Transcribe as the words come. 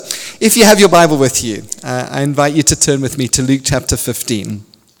If you have your Bible with you, I invite you to turn with me to Luke chapter 15.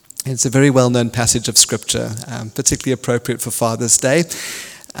 It's a very well-known passage of Scripture, particularly appropriate for Father's Day.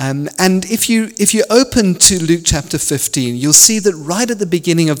 And if you open to Luke chapter 15, you'll see that right at the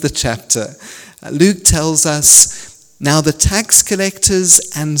beginning of the chapter, Luke tells us, now the tax collectors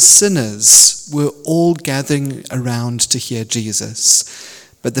and sinners were all gathering around to hear Jesus.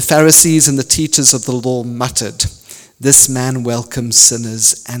 But the Pharisees and the teachers of the law muttered, "This man welcomes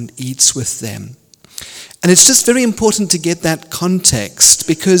sinners and eats with them." And it's just very important to get that context,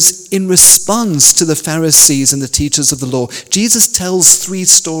 because in response to the Pharisees and the teachers of the law, Jesus tells three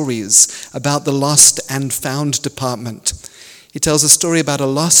stories about the lost and found department. He tells a story about a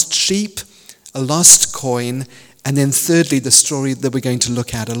lost sheep, a lost coin, and then thirdly, the story that we're going to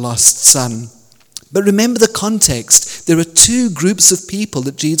look at, a lost son. But remember the context. There are two groups of people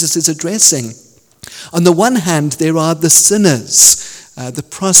that Jesus is addressing. On the one hand, there are the sinners, the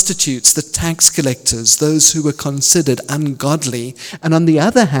prostitutes, the tax collectors, those who were considered ungodly. And on the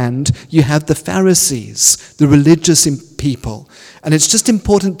other hand, you have the Pharisees, the religious people. And it's just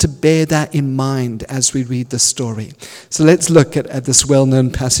important to bear that in mind as we read the story. So let's look at this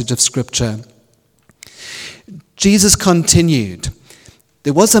well-known passage of Scripture. Jesus continued,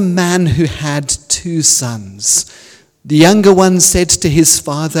 "There was a man who had 2 sons. The younger one said to his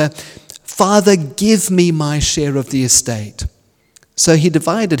father, 'Father, give me my share of the estate.' So he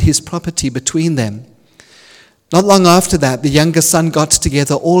divided his property between them. Not long after that, the younger son got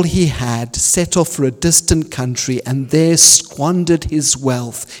together all he had, set off for a distant country, and there squandered his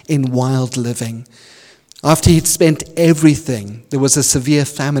wealth in wild living. After he'd spent everything, there was a severe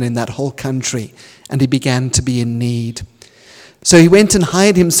famine in that whole country, and he began to be in need. So he went and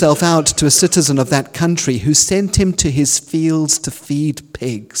hired himself out to a citizen of that country, who sent him to his fields to feed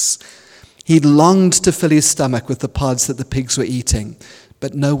pigs. He longed to fill his stomach with the pods that the pigs were eating,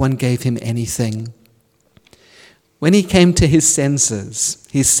 but no one gave him anything. When he came to his senses,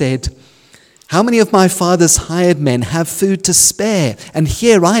 he said, 'How many of my father's hired men have food to spare? And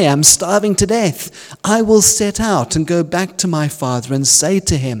here I am starving to death. I will set out and go back to my father and say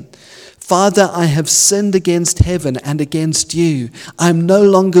to him, Father, I have sinned against heaven and against you. I am no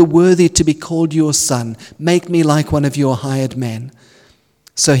longer worthy to be called your son. Make me like one of your hired men.'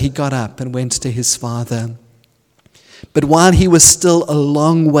 So he got up and went to his father. But while he was still a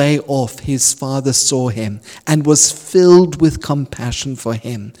long way off, his father saw him and was filled with compassion for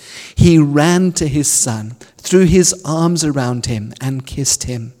him. He ran to his son, threw his arms around him, and kissed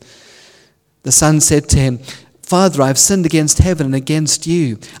him. The son said to him, 'Father, I have sinned against heaven and against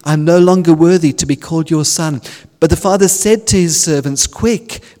you. I am no longer worthy to be called your son.' But the father said to his servants,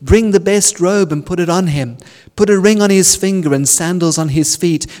 'Quick, bring the best robe and put it on him. Put a ring on his finger and sandals on his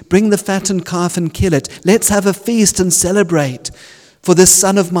feet. Bring the fattened calf and kill it. Let's have a feast and celebrate. For this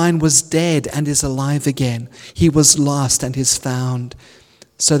son of mine was dead and is alive again. He was lost and is found.'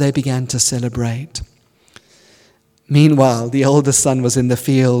 So they began to celebrate. Meanwhile, the older son was in the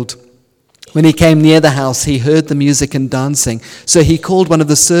field. When he came near the house, he heard the music and dancing. So he called one of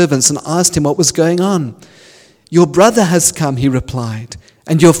the servants and asked him what was going on. 'Your brother has come,' he replied,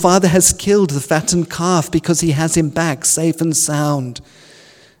 'and your father has killed the fattened calf because he has him back safe and sound.'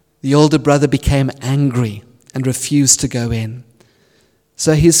 The older brother became angry and refused to go in.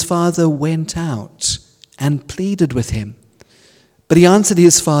 So his father went out and pleaded with him. But he answered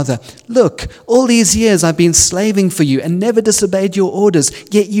his father, 'Look, all these years I've been slaving for you and never disobeyed your orders,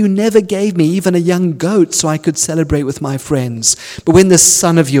 yet you never gave me even a young goat so I could celebrate with my friends. But when this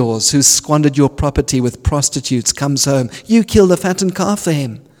son of yours, who squandered your property with prostitutes, comes home, you kill the fattened calf for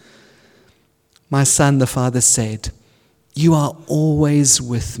him.' 'My son,' the father said, 'you are always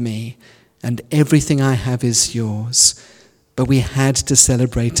with me, and everything I have is yours. But we had to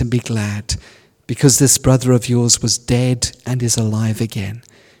celebrate and be glad, because this brother of yours was dead and is alive again.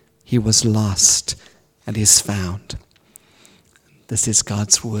 He was lost and is found.'" This is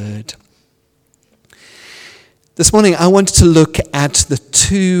God's word. This morning I want to look at the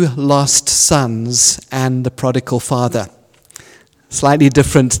 2 lost sons and the prodigal father. Slightly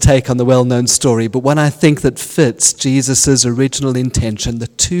different take on the well-known story, but one I think that fits Jesus' original intention, the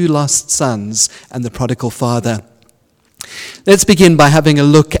 2 lost sons and the prodigal father. Let's begin by having a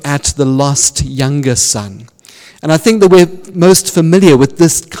look at the lost younger son. And I think that we're most familiar with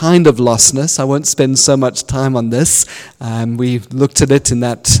this kind of lostness. I won't spend so much time on this. We looked at it in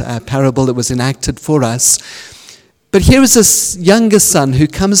that parable that was enacted for us. But here is this younger son who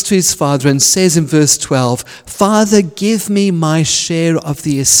comes to his father and says in verse 12, "Father, give me my share of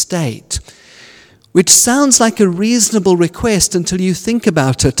the estate," which sounds like a reasonable request until you think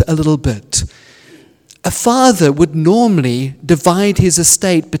about it a little bit. A father would normally divide his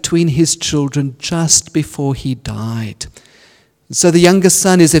estate between his children just before he died. So the younger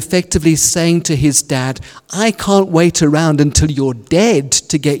son is effectively saying to his dad, I can't wait around until you're dead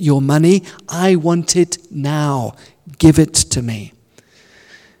to get your money. I want it now. Give it to me.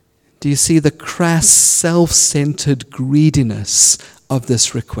 Do you see the crass, self-centered greediness of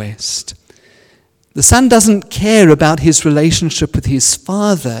this request? The son doesn't care about his relationship with his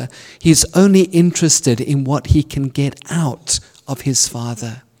father. He's only interested in what he can get out of his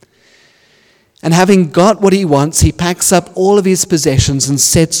father. And having got what he wants, he packs up all of his possessions and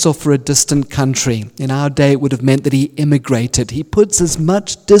sets off for a distant country. In our day, it would have meant that he immigrated. He puts as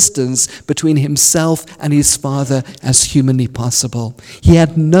much distance between himself and his father as humanly possible. He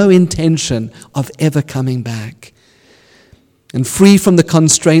had no intention of ever coming back. And free from the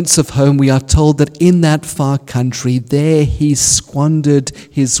constraints of home, we are told that in that far country, there he squandered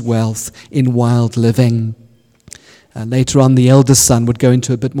his wealth in wild living. Later on, the eldest son would go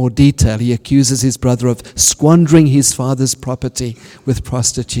into a bit more detail. He accuses his brother of squandering his father's property with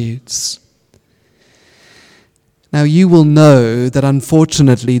prostitutes. Now, you will know that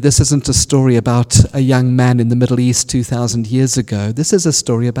unfortunately, this isn't a story about a young man in the Middle East 2,000 years ago. This is a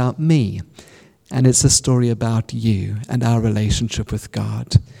story about me. And it's a story about you and our relationship with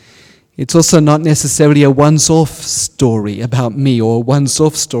God. It's also not necessarily a once-off story about me or a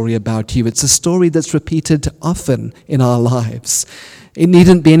once-off story about you. It's a story that's repeated often in our lives. It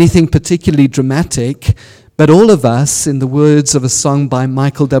needn't be anything particularly dramatic, but all of us, in the words of a song by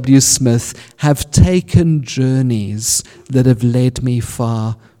Michael W. Smith, have taken journeys that have led me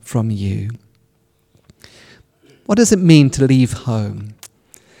far from you. What does it mean to leave home?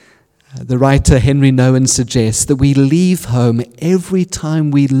 The writer Henry Nouwen suggests that we leave home every time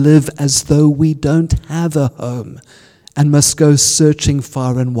we live as though we don't have a home and must go searching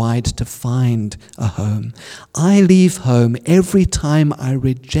far and wide to find a home. I leave home every time I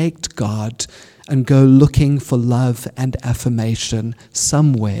reject God and go looking for love and affirmation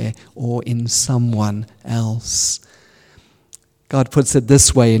somewhere or in someone else. God puts it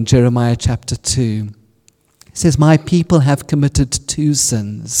this way in Jeremiah chapter 2. He says, my people have committed two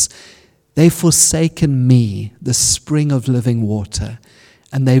sins. They've forsaken me, the spring of living water,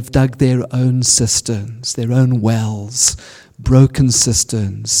 and they've dug their own cisterns, their own wells, broken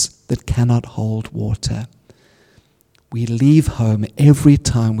cisterns that cannot hold water. We leave home every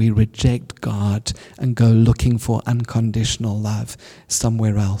time we reject God and go looking for unconditional love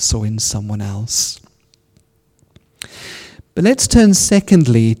somewhere else or in someone else. But let's turn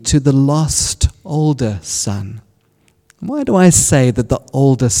secondly to the lost older son. Why do I say that the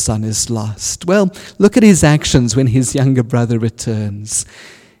older son is lost? Well, look at his actions when his younger brother returns.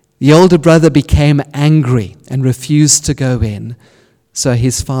 The older brother became angry and refused to go in, so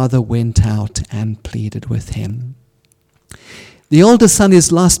his father went out and pleaded with him. The older son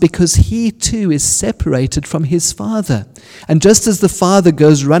is lost because he too is separated from his father. And just as the father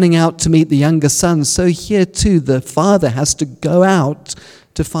goes running out to meet the younger son, so here too the father has to go out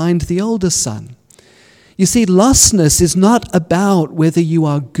to find the older son. You see, lostness is not about whether you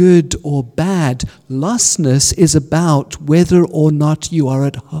are good or bad. Lostness is about whether or not you are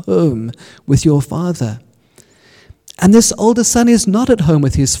at home with your father. And this older son is not at home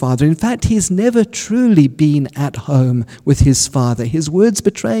with his father. In fact, he's never truly been at home with his father. His words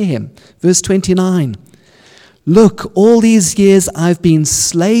betray him. Verse 29, look, all these years I've been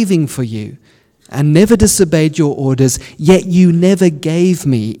slaving for you and never disobeyed your orders, yet you never gave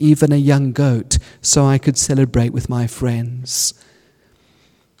me even a young goat so I could celebrate with my friends.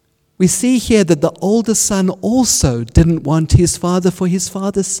 We see here that the older son also didn't want his father for his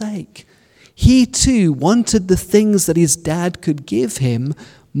father's sake. He too wanted the things that his dad could give him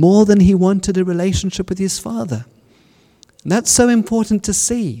more than he wanted a relationship with his father. And that's so important to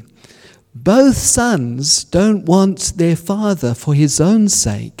see. Both sons don't want their father for his own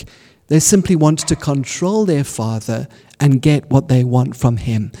sake. They simply want to control their father and get what they want from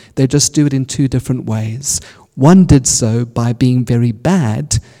him. They just do it in two different ways. One did so by being very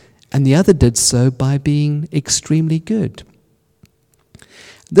bad, and the other did so by being extremely good.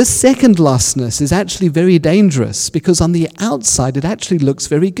 This second lostness is actually very dangerous because on the outside it actually looks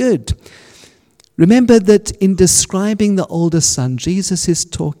very good. Remember that in describing the older son, Jesus is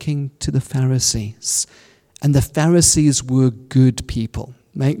talking to the Pharisees, and the Pharisees were good people.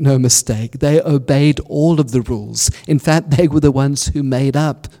 Make no mistake, they obeyed all of the rules. In fact, they were the ones who made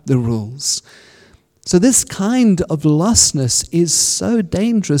up the rules. So this kind of lostness is so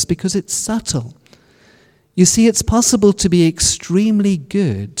dangerous because it's subtle. You see, it's possible to be extremely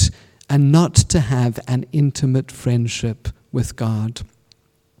good and not to have an intimate friendship with God.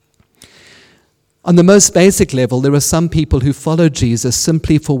 On the most basic level, there are some people who follow Jesus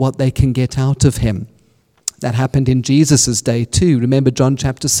simply for what they can get out of him. That happened in Jesus' day too. Remember John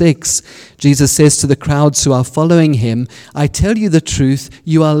chapter 6. Jesus says to the crowds who are following him, "I tell you the truth,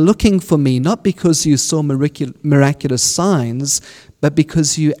 you are looking for me not because you saw miraculous signs, but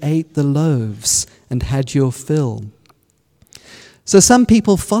because you ate the loaves and had your fill." So some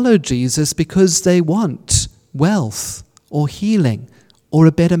people follow Jesus because they want wealth or healing or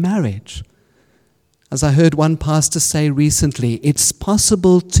a better marriage. As I heard one pastor say recently, it's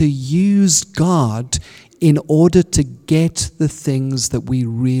possible to use God in order to get the things that we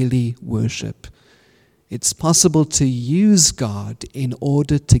really worship. It's possible to use God in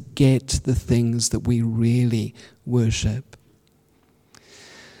order to get the things that we really worship.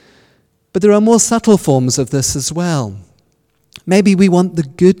 But there are more subtle forms of this as well. Maybe we want the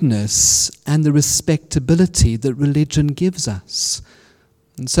goodness and the respectability that religion gives us.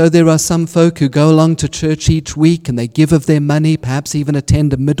 And so there are some folk who go along to church each week and they give of their money, perhaps even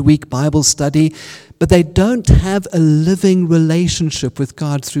attend a midweek Bible study, but they don't have a living relationship with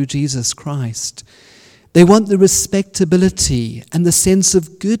God through Jesus Christ. They want the respectability and the sense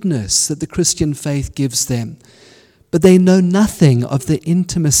of goodness that the Christian faith gives them, but they know nothing of the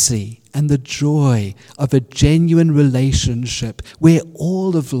intimacy and the joy of a genuine relationship where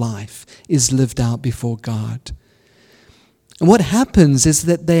all of life is lived out before God. And what happens is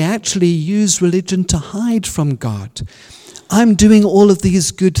that they actually use religion to hide from God. I'm doing all of these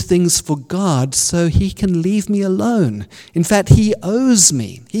good things for God so he can leave me alone. In fact, he owes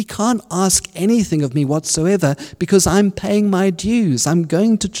me. He can't ask anything of me whatsoever because I'm paying my dues. I'm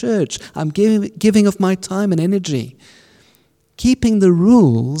going to church. I'm giving of my time and energy. Keeping the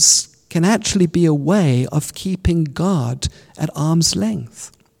rules can actually be a way of keeping God at arm's length.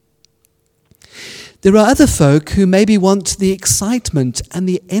 There are other folk who maybe want the excitement and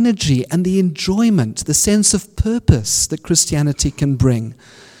the energy and the enjoyment, the sense of purpose that Christianity can bring.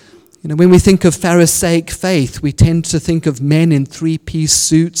 When we think of Pharisaic faith, we tend to think of men in three-piece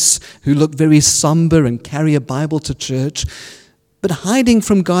suits who look very somber and carry a Bible to church. But hiding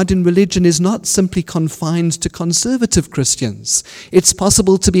from God in religion is not simply confined to conservative Christians. It's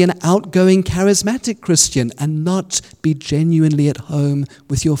possible to be an outgoing, charismatic Christian and not be genuinely at home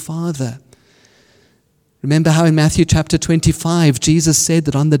with your Father. Remember how in Matthew chapter 25, Jesus said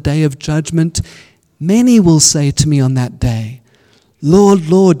that on the day of judgment, many will say to me on that day, "Lord,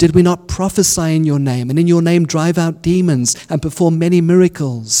 Lord, did we not prophesy in your name, and in your name drive out demons and perform many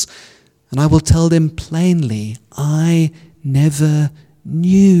miracles?" And I will tell them plainly, "I never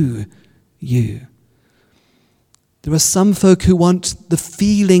knew you." There are some folk who want the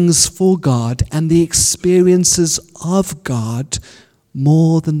feelings for God and the experiences of God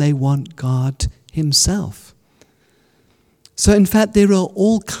more than they want God himself. So in fact, there are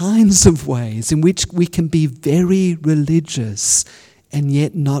all kinds of ways in which we can be very religious and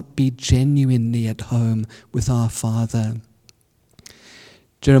yet not be genuinely at home with our Father.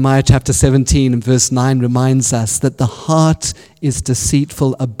 Jeremiah chapter 17 and verse 9 reminds us that the heart is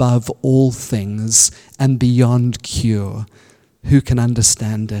deceitful above all things and beyond cure. Who can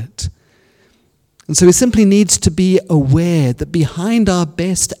understand it? And so we simply need to be aware that behind our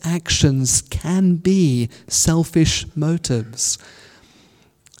best actions can be selfish motives.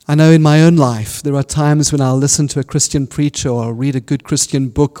 I know in my own life there are times when I'll listen to a Christian preacher or I'll read a good Christian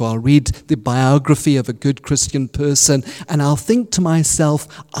book or I'll read the biography of a good Christian person and I'll think to myself,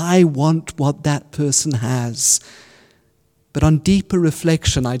 I want what that person has. But on deeper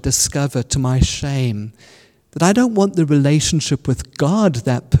reflection I discover to my shame that I don't want the relationship with God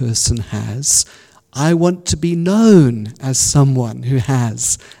that person has. I want to be known as someone who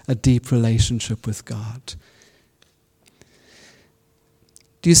has a deep relationship with God.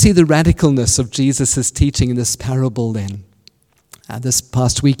 Do you see the radicalness of Jesus' teaching in this parable then? This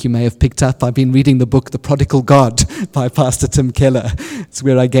past week you may have picked up, I've been reading the book The Prodigal God by Pastor Tim Keller. It's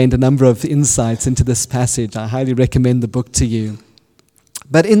where I gained a number of insights into this passage. I highly recommend the book to you.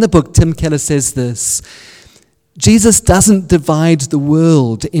 But in the book, Tim Keller says this: Jesus doesn't divide the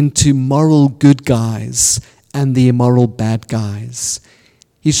world into moral good guys and the immoral bad guys.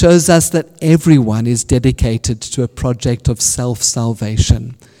 He shows us that everyone is dedicated to a project of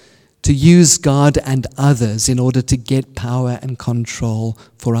self-salvation, to use God and others in order to get power and control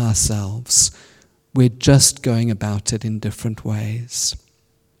for ourselves. We're just going about it in different ways.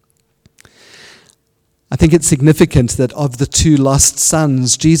 I think it's significant that of the two lost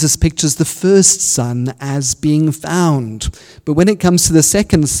sons, Jesus pictures the first son as being found. But when it comes to the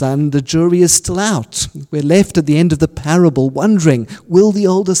second son, the jury is still out. We're left at the end of the parable wondering, will the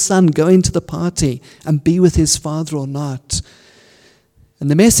older son go into the party and be with his father or not? And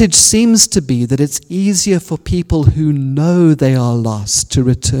the message seems to be that it's easier for people who know they are lost to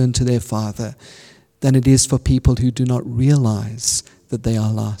return to their Father than it is for people who do not realize that they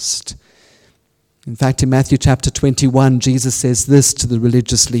are lost. In fact, in Matthew chapter 21, Jesus says this to the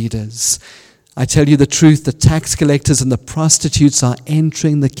religious leaders: I tell you the truth, the tax collectors and the prostitutes are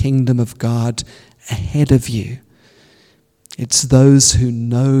entering the kingdom of God ahead of you. It's those who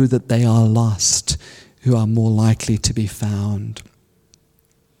know that they are lost who are more likely to be found.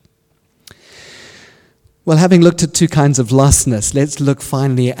 Well, having looked at two kinds of lostness, let's look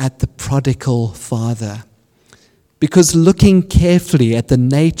finally at the prodigal father. Because looking carefully at the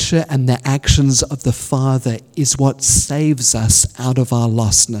nature and the actions of the Father is what saves us out of our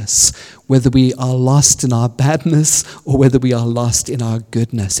lostness, whether we are lost in our badness or whether we are lost in our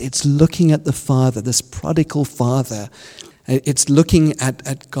goodness. It's looking at the Father, this prodigal Father. It's looking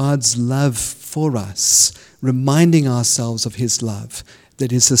at God's love for us, reminding ourselves of his love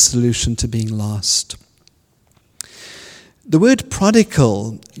that is the solution to being lost. The word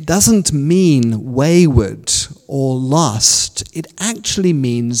prodigal doesn't mean wayward or lost. It actually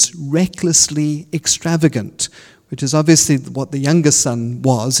means recklessly extravagant, which is obviously what the younger son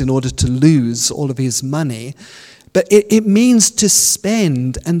was in order to lose all of his money. But it means to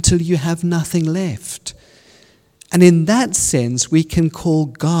spend until you have nothing left. And in that sense, we can call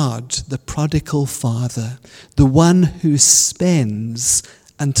God the prodigal father, the one who spends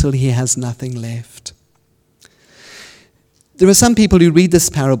until he has nothing left. There are some people who read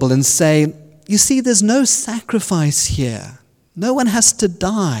this parable and say, you see, there's no sacrifice here. No one has to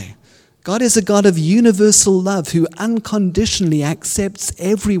die. God is a God of universal love who unconditionally accepts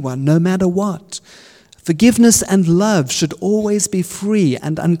everyone, no matter what. Forgiveness and love should always be free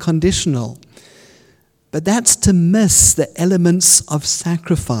and unconditional. But that's to miss the elements of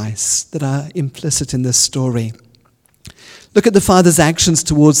sacrifice that are implicit in this story. Look at the father's actions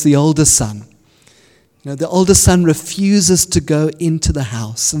towards the older son. The older son refuses to go into the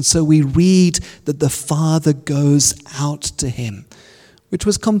house, and so we read that the father goes out to him, which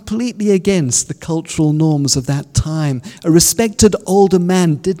was completely against the cultural norms of that time. A respected older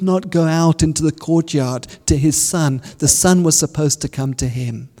man did not go out into the courtyard to his son. The son was supposed to come to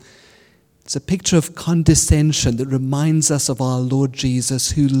him. It's a picture of condescension that reminds us of our Lord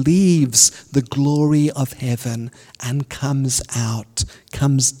Jesus, who leaves the glory of heaven and comes out,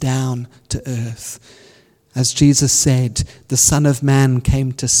 comes down to earth. As Jesus said, the Son of Man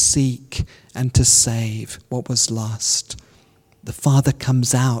came to seek and to save what was lost. The Father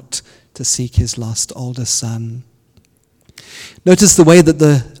comes out to seek his lost older son. Notice the way that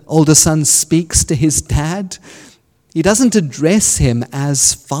the older son speaks to his dad. He doesn't address him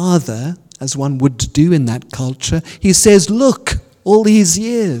as father, as one would do in that culture. He says, look, all these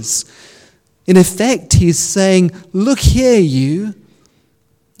years. In effect, he's saying, look here, you.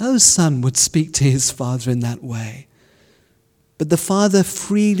 No son would speak to his father in that way. But the father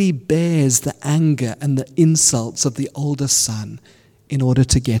freely bears the anger and the insults of the older son in order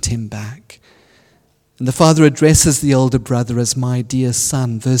to get him back. And the father addresses the older brother as my dear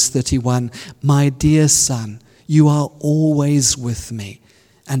son. Verse 31, my dear son, you are always with me,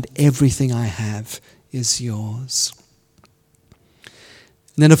 and everything I have is yours.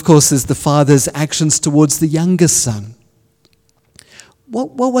 And then, of course, there's the father's actions towards the younger son.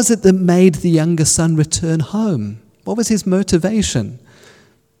 What was it that made the younger son return home? What was his motivation?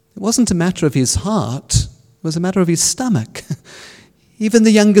 It wasn't a matter of his heart, it was a matter of his stomach. Even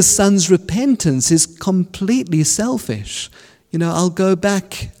the younger son's repentance is completely selfish. I'll go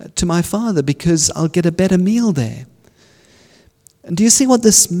back to my father because I'll get a better meal there. And do you see what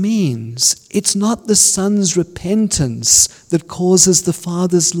this means? It's not the son's repentance that causes the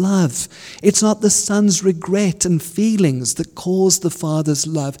father's love. It's not the son's regret and feelings that cause the father's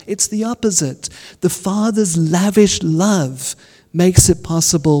love. It's the opposite. The father's lavish love makes it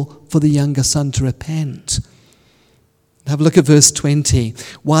possible for the younger son to repent. Have a look at verse 20.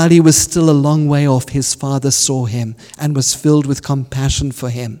 While he was still a long way off, his father saw him and was filled with compassion for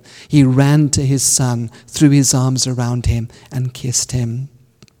him. He ran to his son, threw his arms around him, and kissed him.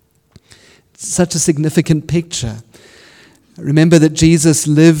 Such a significant picture. Remember that Jesus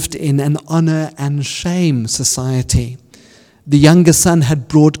lived in an honor and shame society. The younger son had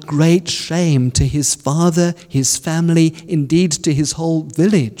brought great shame to his father, his family, indeed to his whole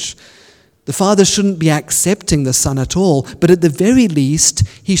village. The father shouldn't be accepting the son at all, but at the very least,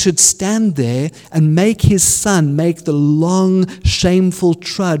 he should stand there and make his son make the long, shameful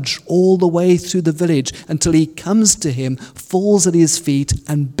trudge all the way through the village until he comes to him, falls at his feet,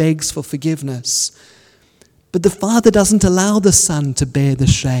 and begs for forgiveness. But the father doesn't allow the son to bear the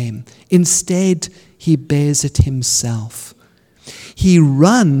shame. Instead, he bears it himself. He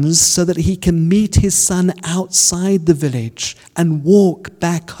runs so that he can meet his son outside the village and walk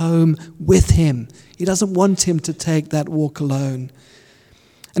back home with him. He doesn't want him to take that walk alone.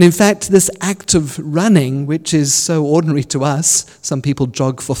 And in fact, this act of running, which is so ordinary to us, some people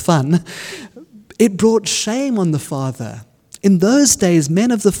jog for fun, it brought shame on the father. In those days, men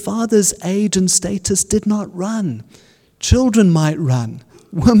of the father's age and status did not run. Children might run,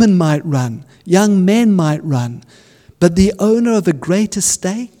 women might run, young men might run. But the owner of a great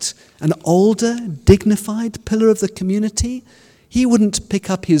estate, an older, dignified pillar of the community, he wouldn't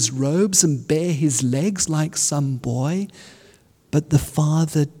pick up his robes and bare his legs like some boy. But the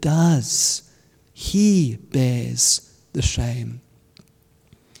father does. He bears the shame.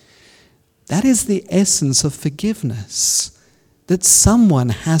 That is the essence of forgiveness, that someone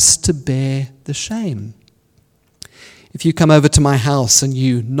has to bear the shame. If you come over to my house and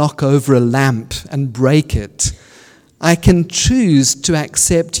you knock over a lamp and break it, I can choose to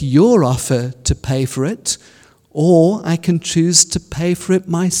accept your offer to pay for it, or I can choose to pay for it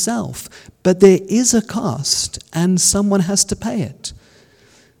myself. But there is a cost, and someone has to pay it.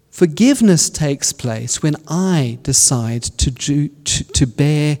 Forgiveness takes place when I decide to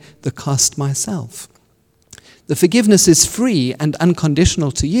bear the cost myself. The forgiveness is free and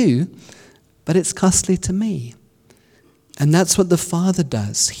unconditional to you, but it's costly to me. And that's what the Father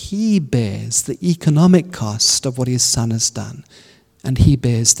does. He bears the economic cost of what his Son has done, and he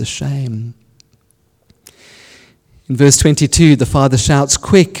bears the shame. In verse 22, the Father shouts,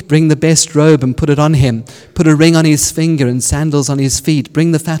 "Quick, bring the best robe and put it on him. Put a ring on his finger and sandals on his feet.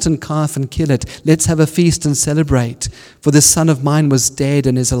 Bring the fattened calf and kill it. Let's have a feast and celebrate. For this son of mine was dead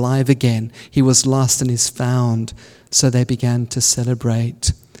and is alive again. He was lost and is found." So they began to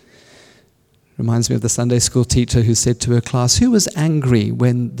celebrate. Reminds me of the Sunday school teacher who said to her class, "Who was angry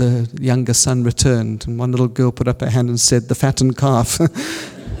when the younger son returned?" And one little girl put up her hand and said, "The fattened calf."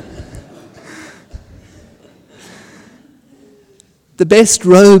 The best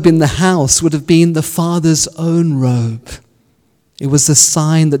robe in the house would have been the father's own robe. It was a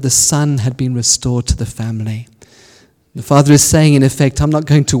sign that the son had been restored to the family. The father is saying, in effect, I'm not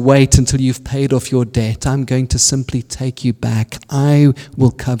going to wait until you've paid off your debt. I'm going to simply take you back. I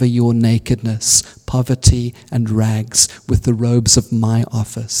will cover your nakedness, poverty, and rags with the robes of my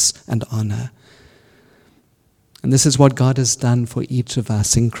office and honor. And this is what God has done for each of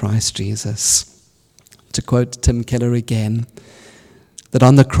us in Christ Jesus. To quote Tim Keller again, that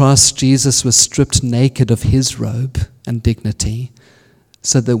on the cross Jesus was stripped naked of his robe and dignity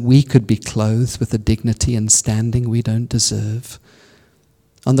so that we could be clothed with a dignity and standing we don't deserve.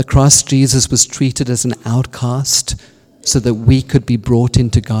 On the cross Jesus was treated as an outcast so that we could be brought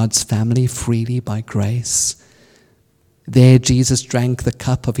into God's family freely by grace. There Jesus drank the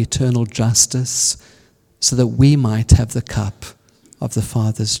cup of eternal justice so that we might have the cup of the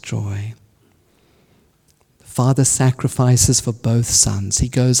Father's joy. Father sacrifices for both sons. He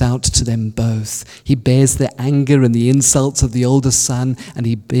goes out to them both. He bears the anger and the insults of the older son, and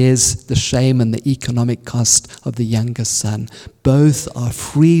he bears the shame and the economic cost of the younger son. Both are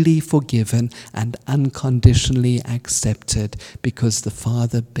freely forgiven and unconditionally accepted because the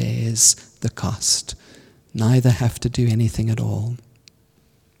Father bears the cost. Neither have to do anything at all.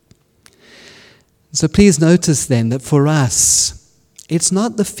 So please notice then that for us, it's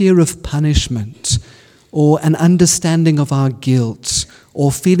not the fear of punishment or an understanding of our guilt,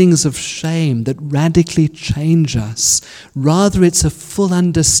 or feelings of shame that radically change us. Rather, it's a full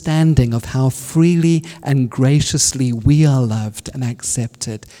understanding of how freely and graciously we are loved and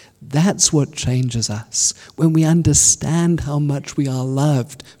accepted. That's what changes us. When we understand how much we are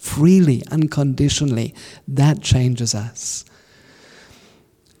loved freely, unconditionally, that changes us.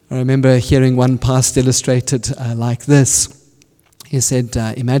 I remember hearing one pastor illustrated like this. He said,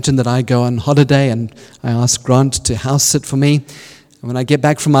 imagine that I go on holiday and I ask Grant to house sit for me. And when I get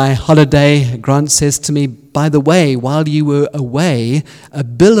back from my holiday, Grant says to me, by the way, while you were away, a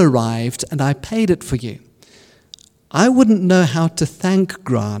bill arrived and I paid it for you. I wouldn't know how to thank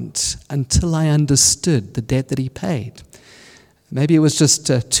Grant until I understood the debt that he paid. Maybe it was just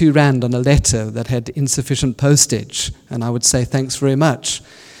 2 rand on a letter that had insufficient postage, and I would say thanks very much.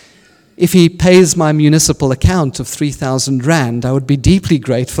 If he pays my municipal account of 3,000 rand, I would be deeply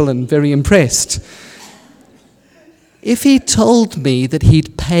grateful and very impressed. If he told me that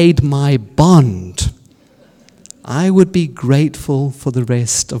he'd paid my bond, I would be grateful for the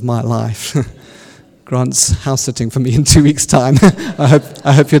rest of my life. Grant's house sitting for me in 2 weeks' time.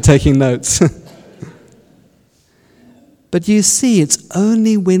 I hope you're taking notes. But you see, it's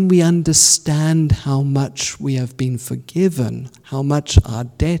only when we understand how much we have been forgiven, how much our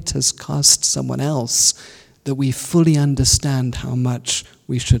debt has cost someone else, that we fully understand how much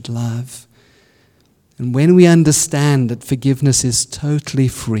we should love. And when we understand that forgiveness is totally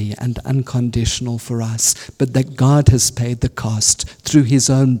free and unconditional for us, but that God has paid the cost through his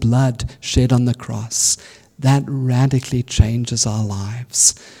own blood shed on the cross, that radically changes our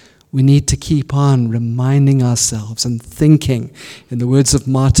lives. We need to keep on reminding ourselves and thinking, in the words of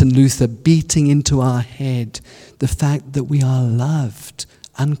Martin Luther, beating into our head the fact that we are loved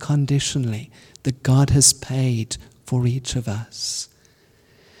unconditionally, that God has paid for each of us.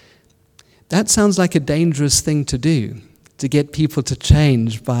 That sounds like a dangerous thing to do, to get people to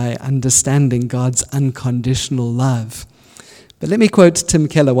change by understanding God's unconditional love. But let me quote Tim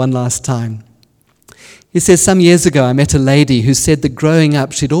Keller one last time. He says, some years ago I met a lady who said that growing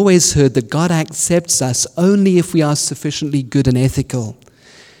up she'd always heard that God accepts us only if we are sufficiently good and ethical.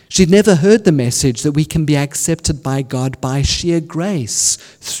 She'd never heard the message that we can be accepted by God by sheer grace,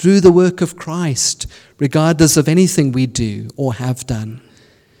 through the work of Christ, regardless of anything we do or have done.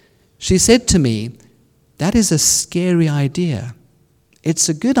 She said to me, that is a scary idea. It's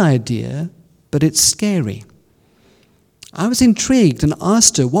a good idea, but it's scary. I was intrigued and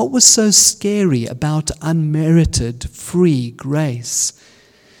asked her what was so scary about unmerited free grace.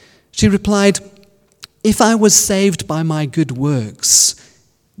 She replied, if I was saved by my good works,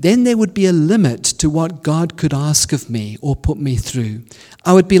 then there would be a limit to what God could ask of me or put me through.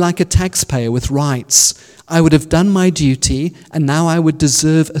 I would be like a taxpayer with rights. I would have done my duty, and now I would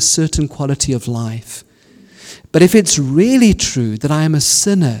deserve a certain quality of life. But if it's really true that I am a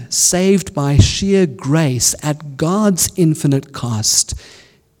sinner saved by sheer grace at God's infinite cost,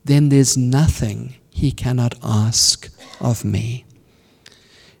 then there's nothing he cannot ask of me.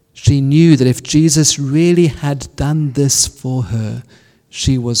 She knew that if Jesus really had done this for her,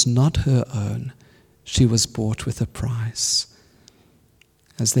 she was not her own. She was bought with a price.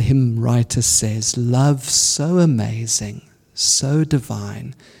 As the hymn writer says, love so amazing, so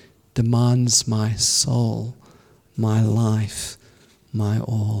divine, demands my soul, my life, my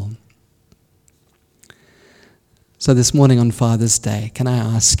all. So this morning on Father's Day, can I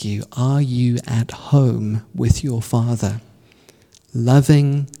ask you, are you at home with your Father,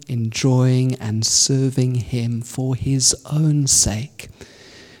 loving, enjoying, and serving him for his own sake,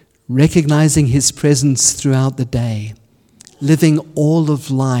 recognizing his presence throughout the day, living all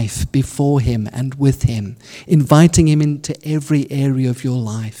of life before him and with him, inviting him into every area of your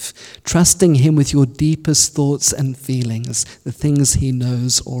life, trusting him with your deepest thoughts and feelings, the things he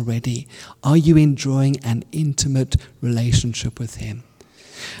knows already? Are you enjoying an intimate relationship with him?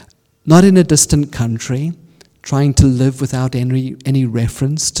 Not in a distant country, trying to live without any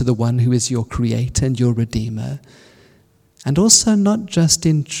reference to the one who is your creator and your redeemer, and also not just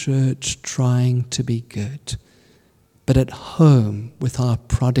in church trying to be good, but at home with our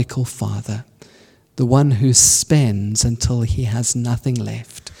prodigal Father, the one who spends until he has nothing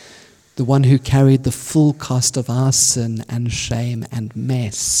left, the one who carried the full cost of our sin and shame and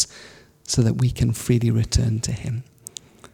mess so that we can freely return to him.